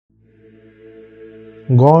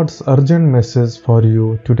God's urgent message for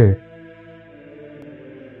you today.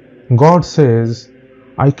 God says,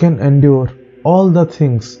 I can endure all the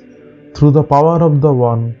things through the power of the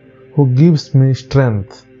one who gives me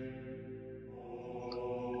strength.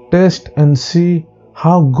 Taste and see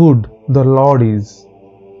how good the Lord is.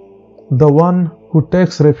 The one who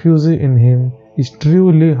takes refuge in him is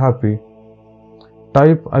truly happy.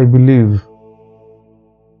 Type I believe.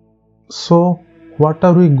 So, what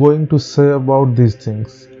are we going to say about these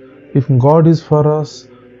things? If God is for us,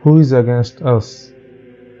 who is against us?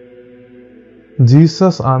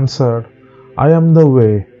 Jesus answered, I am the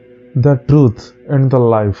way, the truth, and the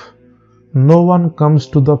life. No one comes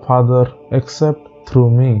to the Father except through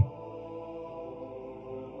me.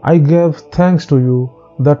 I gave thanks to you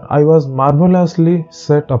that I was marvelously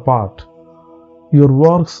set apart. Your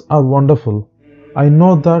works are wonderful. I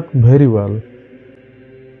know that very well.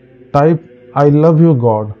 Type, I love you,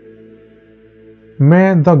 God.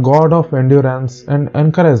 May the God of endurance and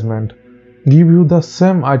encouragement give you the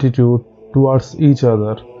same attitude towards each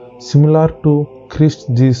other, similar to Christ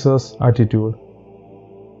Jesus' attitude.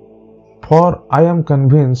 For I am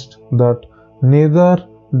convinced that neither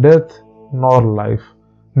death nor life,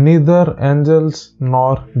 neither angels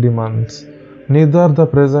nor demons, neither the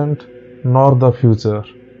present nor the future,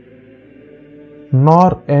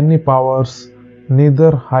 nor any powers,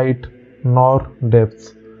 neither height nor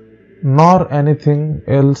depth, nor anything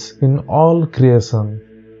else in all creation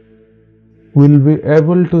will be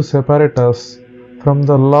able to separate us from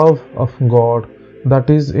the love of God that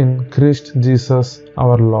is in Christ Jesus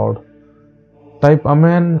our Lord. Type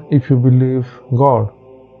Amen if you believe God.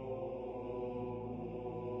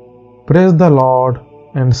 Praise the Lord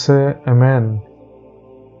and say Amen.